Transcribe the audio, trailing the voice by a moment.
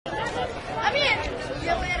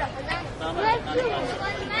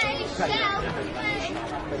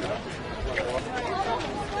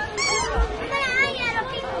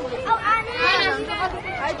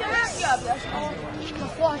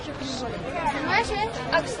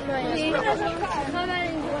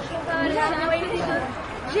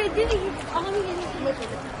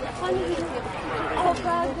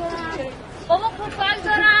بابا پفک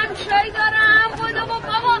دارم، چای دارم،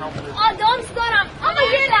 بابا آدامس دارم. آقا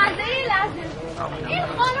یه لحظه این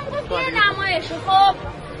خانم گفت یه نمایشه. خب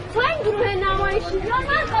تو این گروه نمایشی یا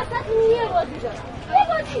من واسه یه بازی دارم.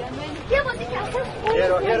 یه بازی که اصلا خود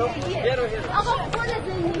زندگیه. آقا خود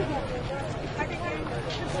زندگیه.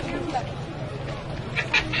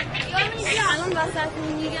 یا میگی الان وسط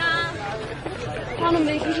میگم خانم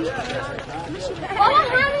بگی بابا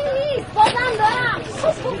همین نیست. بازم دارم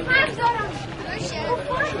پفک دارم.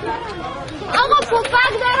 آقا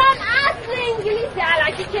پفک دارم اصل انگلیسی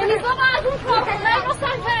علکی که نیست. بابا از اون کافه رو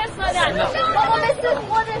فرستادن. بابا مثل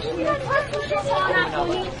خودش میره تا توش پا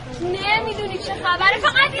نکنی نمیدونی چه خبره.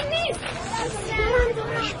 فقط این نیست.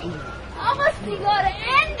 آقا سیگار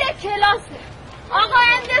اند کلاسه. آقا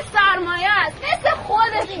اند سرمایه است. مثل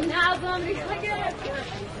خودش نه از آمریکا گرفتن.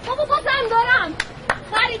 بابا بازم دارم.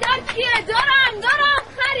 خریدار کیه؟ دارم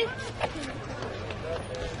خرید.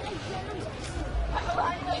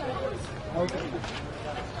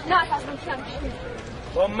 نه پس میشم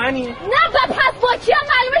با منی؟ نه پس با کیم؟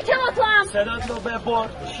 معلومه که با تو هم. صدات رو ببر.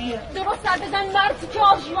 چیه؟ درست سر بزن مرد که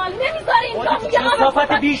آشوال نمیذاری اینجا میگم.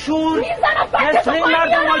 صافت بیشور مثل این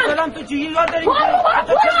مردم ماشالم تو جیگی یاد داریم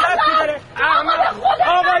تو چه رفتی داره؟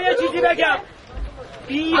 آقا یه چیزی بگم.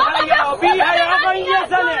 بی حیا آقا این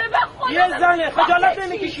یه زنه خجالت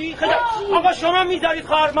نمیکشی؟ آقا شما میذارید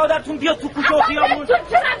خواهر مادرتون بیاد تو کوچه و خیابون. تو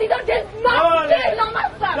چه ندی دار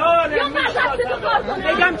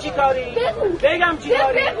بگم چی کاری؟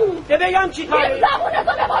 بگم چی کاری؟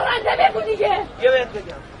 زبونتو به بارنده بگو دیگه. یه بهت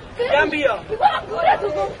بگم بیا میگم گورتو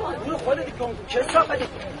گم کن. گور خودت گم کن. چه صافتی؟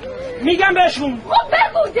 میگم بهشون. خب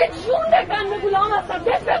بگو ده جون بکن بگو لامصب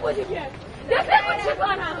بگو دیگه. بگو چه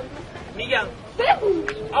کنم؟ میگم بگو.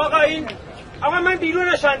 آقا من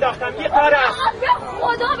بیرونش انداختم یه کار است. به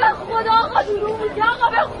خدا آقا دروغ میگه. آقا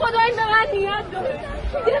به خدا این به من نیت داره.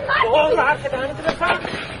 آقا حرف دهنتو بفهم.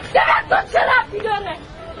 درست تو چه رفتی داره؟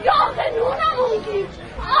 یا آقا نونمون گیر.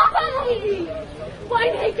 با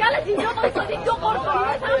این هیکلت اینجا بایستادی دو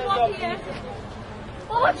قرصانیت هم باقیه.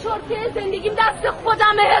 بابا چرته زندگیم دست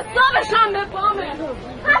خودمه. حسابشم به بامه.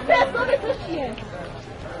 حساب تو چیه؟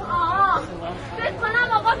 فکر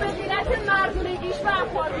کنم آقا به غیرت مردونگیش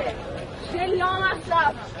برخورده.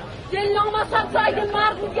 دلام اصلا تا اگه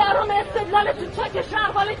مردونگرام استدلال تو چاک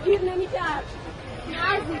شرحال گیر نمیکرد.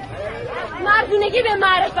 مردونگی به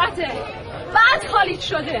معرفته. بعد خالیت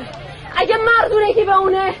شده. اگه مردونگی به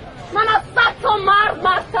اونه من از 100 تا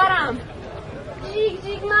مردترم.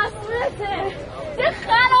 جیگ مسئولته. ده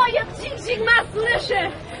خلایق جیگ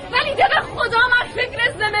مسئولشه. ولی ده به خدا من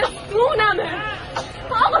فکر زمستونمه.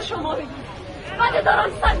 آقا شما بگید بعد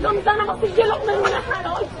دارم صدا میزنم واسه یه لقمه نون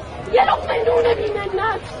حلال، یه لقمه نون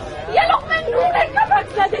بیمنت، یه لقمه نون کپک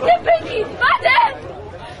زده. ده بگید بده.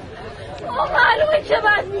 معلومه که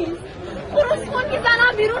بد نیست. خروس کن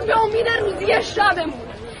میزنم بیرون به امید روزی شبمون.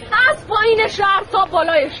 از پایین شهر تا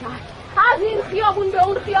بالای شهر، از این خیابون به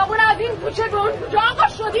اون خیابون، از این کوچه به اون کوچه. آقا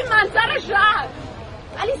شدیم منظر شهر.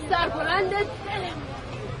 ولی سربلند دلم.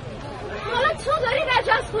 حالا تو داری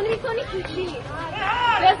رجزخونی میکنی کیچی.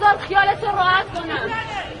 بذار خیالت راحت کنم.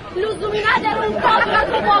 لزومی نداره اون کاغذ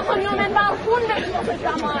رو باکنی و من خون بشنو به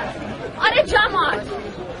جماعت. آره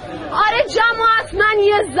جماعت من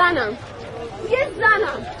یه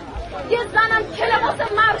زنم که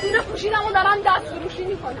لباس مردونه پوشیدم و دارم دست فروشی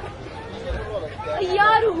میکنم.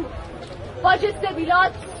 یارو باج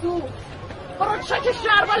سبیلات سود برو چک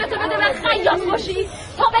شربالتو بده به خیاط باشی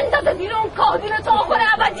تا بندازه زیر اون کاهدونه تا آخر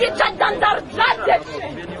ابدی جدن در جدت شه.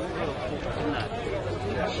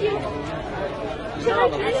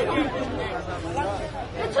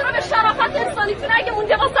 چرا به شرافت انسانیتون اگه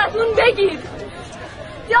مونده واسه‌تون بگید.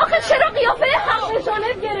 یا آخه چرا قیافه حق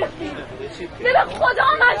جانب گرفتید؟ به خدا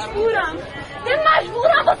مجبورم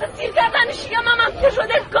واسه سیر کردن شیمم که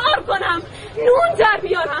شده کار کنم، نون در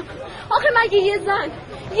بیارم. آخه مگه یه زن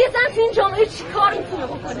تو این جامعه چی کار میتونه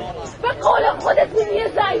بکنه؟ به قول خودتون یه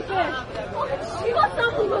ضعیفه. آخه چی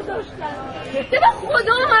واسمون گذاشتن؟ به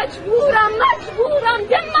خدا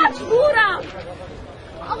مجبورم.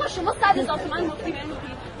 آقا شما 100,000 تومن مفتی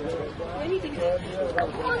نمیدید.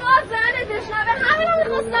 خدا زنه بشنوه. همین رو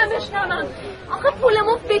میخواستم بشنوم. آخه پول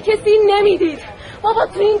مفت به کسی نمیدید. بابا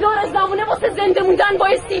تو این دور زمونه واسه زنده موندن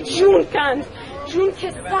بایستی جون کند. جون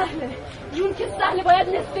که سهله باید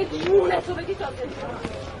نصف جونتو بدی تا زنده.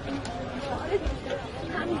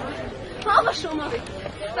 آقا شما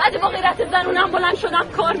بعد با غیرت زنونم بلند شدم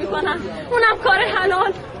کار میکنم، اونم کار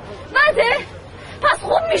حلال. بعده پس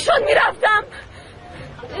خوب میشد میرفتم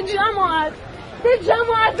به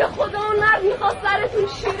جماعت به خدا اون مرد میخواست سرتون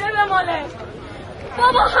شیره بماله.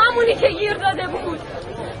 بابا همونی که گیر داده بود،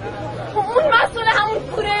 اون مسئول همون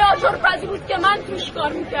کوره آجرپزی بود که من توش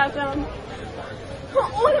کار میکردم.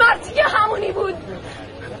 اون مردی که همونی بود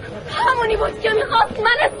که میخواست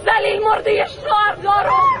من ذلیل مرده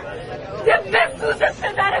شعردارو ده بسوزه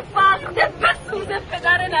پدر فقر، ده بسوزه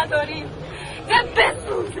پدر نداریم، ده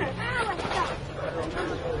بسوزه،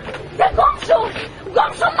 ده گم شو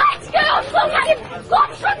مرد که آسان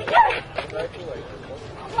گم شو دیگه.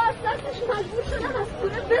 از دستش مجبور شدم از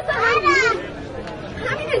کوره بزنم.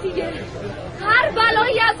 همینه دیگه، هر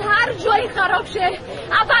بلایی از هر جایی خراب شه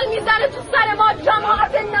اول میزنه تو سر ما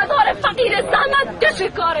جماعت نداره فقیر زحمت کش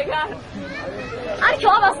کارگر. هر که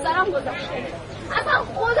آب از سرم گذاشته اصلا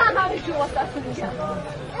خودم همه جو واسه میگم.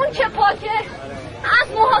 اون که پاکه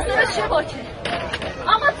از محاسبه چه باکه.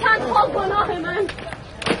 اما تنها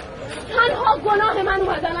گناه من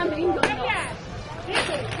اومدنم به این دنیا،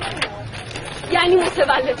 یعنی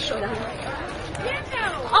متولد شدم.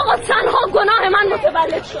 آقا تنها گناه من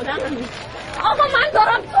متولد شدم. آقا من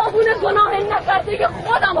دارم صابون گناه نکرده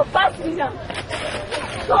خودم رو پس میدم.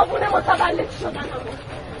 صابون متولد شدم.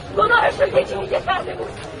 گناهش رو یکی میگه کرده بود،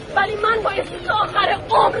 ولی من باید تا آخر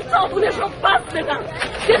عمر صابونش رو پس بدم.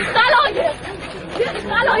 به خلایق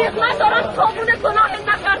من دارم صابون گناه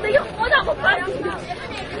نکرده خودم رو پس میدم.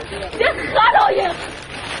 به خلایق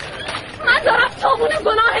من دارم صابون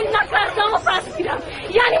گناه نکردم و پس میدم،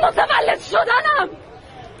 یعنی متولد شدنم.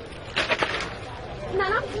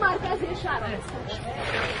 ننم تو مرکزی شهر هستم.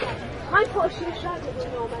 من حاشیه شهر به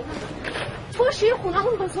دنیا آمدم. حاشیه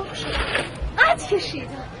خونه‌مون بزرگ شد، قد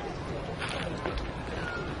کشیدم،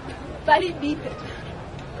 ولی بیده.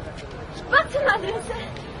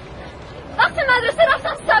 وقت مدرسه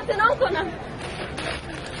رفتم ثبت نام کنم.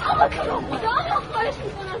 آقا تو رو خدا، آقا خواهش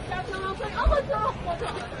میکنم ثبت نام کن. آقا تو رو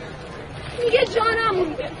خدا. میگه جانم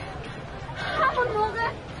مونده. همون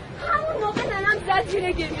موقع ننم زد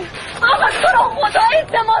زیر گریه. آقا تو رو خدا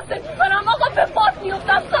التماست میکنم، آقا به پات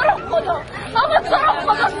میفتم، تو رو خدا. آقا تو رو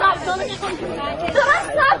خدا ثبت نام میکنم.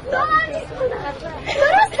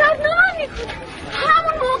 درست ثبت نام میکنم.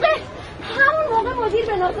 همون موقع مدیر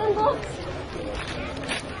به ناظم گفت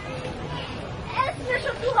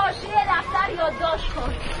اسمشو تو حاشیه دفتر یادداشت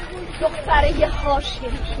کن. دختره یه حاشیه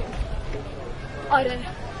نشین.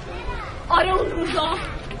 آره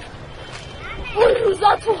اون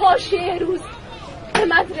روزا تو حاشیه روز به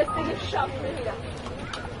مدرسه شبونه میرم.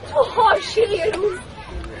 تو حاشیه روز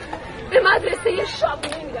به مدرسه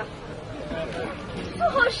شبونه میرم. تو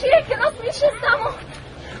حاشیه کلاس میشستم و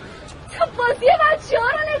تو بازی بچه ها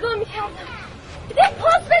رو نگاه میکردم. ده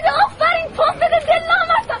پاس بده، آفرین پاس بده، دل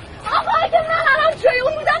نامردم. آقا اگه من الان جای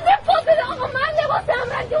اون بودم ده پاس بده. آقا من لباس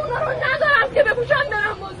امرنگی اونا رو ندارم که بپوشم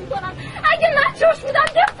برم بازی کنم. اگه من جوش بودم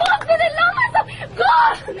ده پاس بده، نامردم.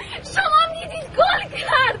 گل شما میدید گل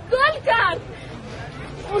کرد.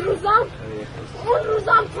 اون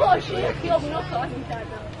روزام تو حاشیه خیابانو کار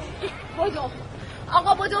میکردم.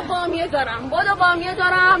 بدو بامیه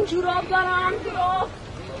دارم، جوراب دارم،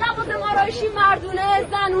 لباس آرایشی مردونه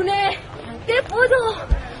زنونه. ده بدو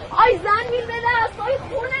آی زن میل به دست، آی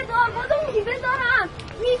خونه دار، بدو میوه دارم،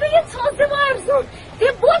 میوه تازه و ارزون.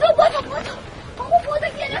 ده بدو آقا بدو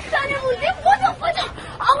گرفتنمون. ده بدو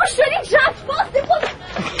آقا شدیم جتباز. ده بدو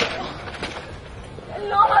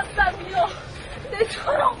لامستم بیا. ده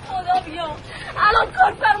تو رو خدا بیا. الان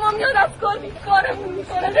کارفرما میاد از کار بیکارمون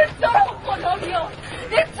میکنه. ده تو رو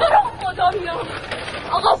خدا بیا.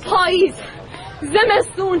 آقا پاییز،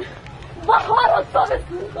 زمستون، بهار و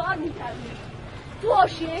تابستون کار میکردیم. تو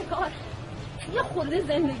حاشیه کار یه خورده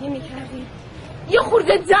زندگی میکردیم، یه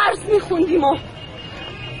خورده درس میخوندیم و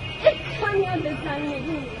یک کمی هم به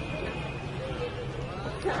زنونگی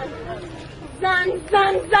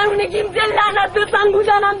زنونگیم. دل لعنت به زن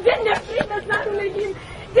بودنم، دل نفری به زنونگیم،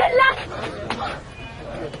 دل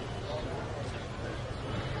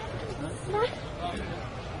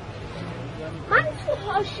من تو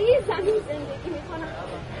حاشیه زمین زندگی میکنم،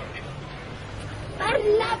 بر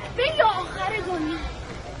لبه آخر دنیا.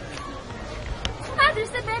 تو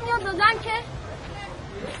مدرسه به میاد دادن که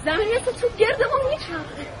زمین تو گردمون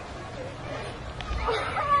میچرخه.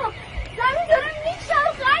 زمین داره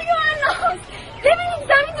میچرخه. ایوانا ببینید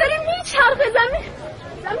زمین داره میچرخه.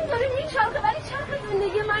 زمین داره میچرخه ولی چرخ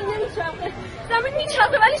زندگی من نمیچرخه. زمین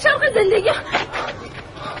میچرخه ولی چرخ زندگی.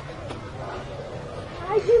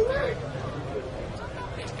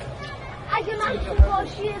 اگه من تو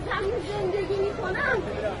حاشیه زمین زندگی میکنم،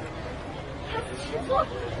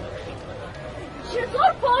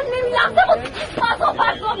 چطور پام نمیلغزه و فضا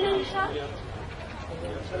پرتاب نمیشم؟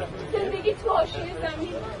 زندگی تو حاشیه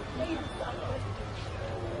زمین.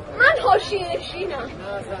 من حاشیه نشینم،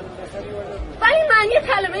 ولی معنی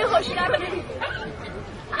کلمه حاشیه رو نمیدونم.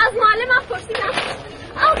 از معلمم پرسیدم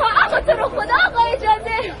آقا تو رو خدا، آقا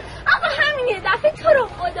اجازه، آقا همین یه دفعه تو رو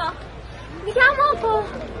خدا. میگم آقا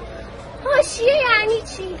حاشیه یعنی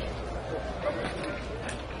چی؟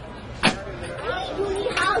 میدونی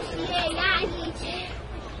حاشیه یعنی چی؟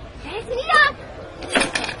 رسیدم.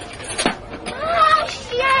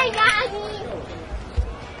 حاشیه یعنی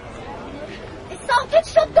ساکت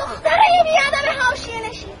شد دختره بیادم حاشیه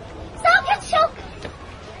نشین، ساکت شد.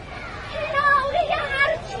 کناره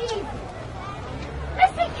هرچی،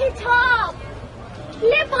 مثل کتاب،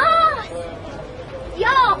 لباس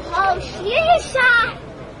یا حاشیه شهر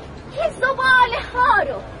که زباله ها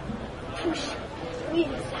رو توش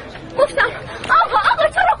میریزن. گفتم آقا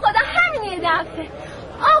تو رو خدا همین یه دفعه،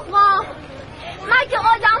 آقا مگه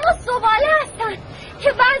آدم ها زباله هستن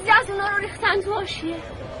که بعضی از اونا رو ریختن تو حاشیه؟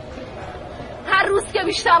 هر روز که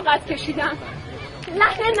بیشتر قد کشیدم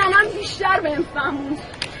لحن ننم بیشتر بهم فهموند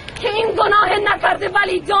که این گناه نکرده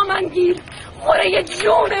ولی دامنگیر خوره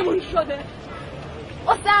جونمون شده.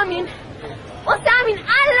 واسه همین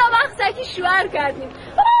الله بخصکی شوهر کردیم.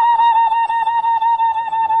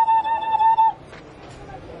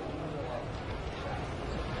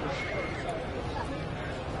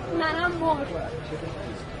 ننم مرد،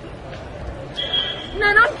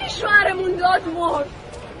 ننم که شوهرمون داد مرد.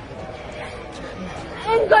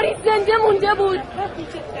 انگاری زنده مونده بود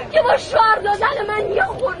که با شوهر دادن من یه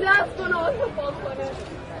خورده از گناه رو پاک کنه.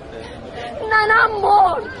 ننم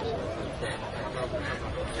مرد.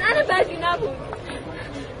 ننه بدی نبود،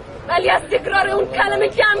 ولی از تکرار اون کلمه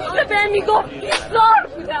که همیشه بهم میگفت بیزار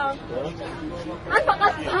بودم. من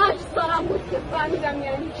فقط 5 سالم بود که فهمیدم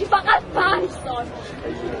یعنی چی. فقط 5 سال.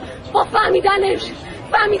 با فهمیدنش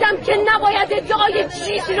فهمیدم که نباید ادعای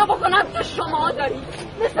چیزی رو بکنم که شما دارید،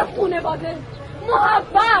 مثل خانواده،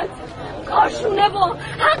 محبت، کاشونه و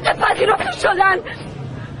حق پذیرفته شدن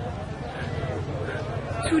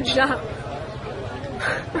تو جمع.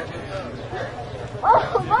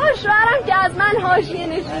 با شوهرم که از من حاشیه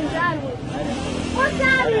نشیندن بود.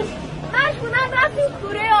 مجبورن رفتیم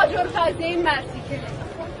کوره آجرپزی مرسیکه.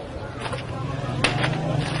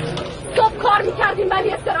 صبح کار میکردیم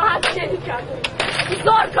ولی استراحت نمیکردیم.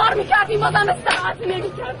 زار کار میکردیم بازم استراحت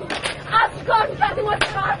نمیکردیم. عصر کار میکردیم و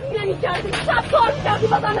استراحت نمیکردیم. شب کار میکردیم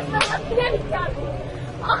بازم استراحت نمیکردیم.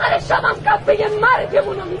 آخر شبم کفه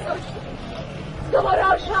مرگمون رو میذاشتیم. دوباره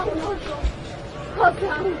آشمون رو شد. کاسه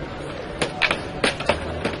همون.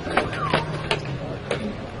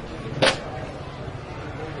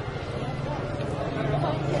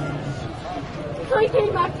 توی که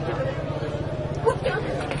این وقتی که گفتم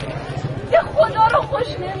به خدا رو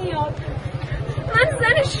خوش نمیاد. من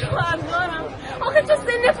زن شوهر دارم. آخه تو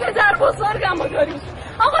سن پدر بزرگم رو داری.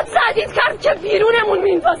 آقا تهدید کرد که بیرونمون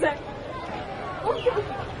میندازه. گفتم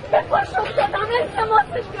به پاش افتادم،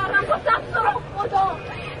 التماسش کردم، گفتم تو رو خدا،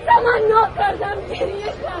 تمنا کردم، گریه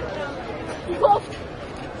کردم. گفت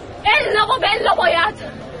الا و بلا باید.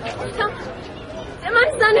 گفتم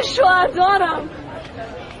من زن شوهر دارم،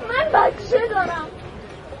 من بچه دارم،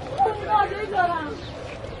 خونواده دارم.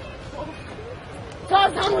 تا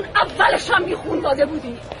از همون اولش هم بی خونواده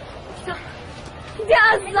بودی. دیگه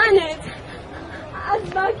از زنت، از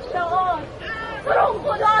بچه هات، تو رو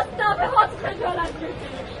خدا از نبهات خجالت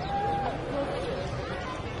بکش.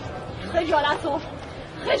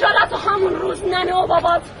 خجالت و همون روز ننه و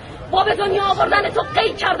بابات با به دنیا آوردن تو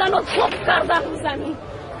قید کردن و توپ کردن رو زمین.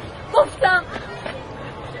 گفتم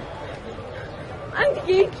من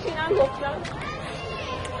دیگه هیچی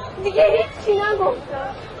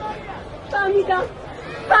نگفتم.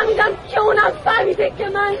 فهمیدم که اونم فهمیده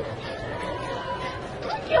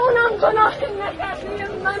که اونم گناه نکرده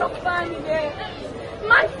منو فهمیده.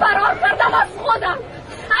 من فرار کردم از خودم،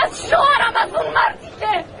 از شوهرم، از اون مردی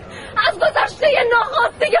که از گذشته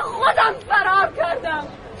ناخواسته خودم فرار کردم.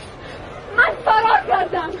 من فرار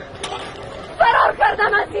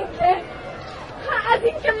کردم از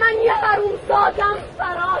اینکه من یه حرومزادم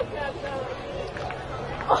فرار کردم.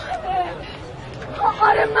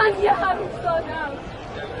 آره من یه حرومزادم.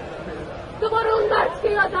 دوباره اون مرد که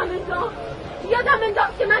یادم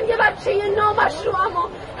انداخت که من یه بچه نامشروعم و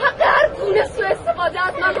حق هر گونه سوء استفاده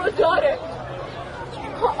از من رو داره.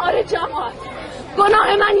 آره جماعت،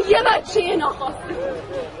 گناه من یه بچه ناخواسته.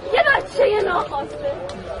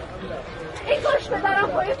 ای کاش پدرم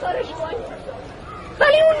پای کارش وای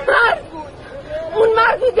ولی اون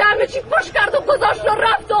مرد بود همه چی پشت کرد و گذاشت و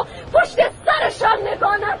رفت و پشت سرش هم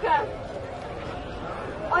نگاه نکرد.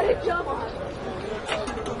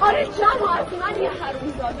 آره جماعت، من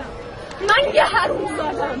یه حروم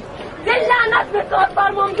زادم. دل لعنت به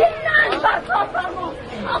کارفرمام، دل لعنت بر کارفرمام.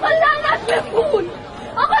 آقا لعنت به پول،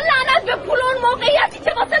 آقا لعنت به پول، اون موقعیتی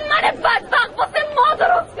که واسه من بدبخت واسه ما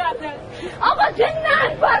درست کرده. آقا دل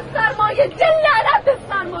لعنت بر سرمایه، دل لعنت به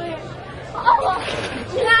سرمایه. آقا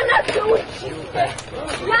لعنت به اون چیزی که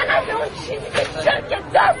شرک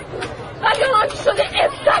دست بود و یاد شده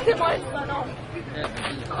عزت ما انسانا.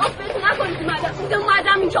 آقا فکر نکنید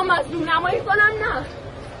اومدم اینجا مظلوم نمایی کنم، نه.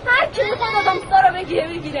 هر کی میخواد آدمسا رو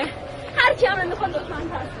بگیره، هر کی هم میخواد لطفاً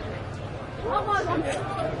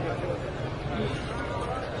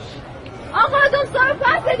آقا آدمسا رو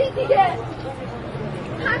پس بدید دیگه.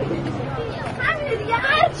 همینه دیگه،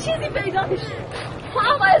 هر چیزی پیدا میشه.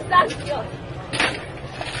 آقا عزت بیاد.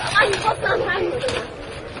 آقا میخواستم همین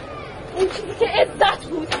اون چیزی که عزت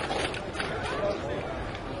بود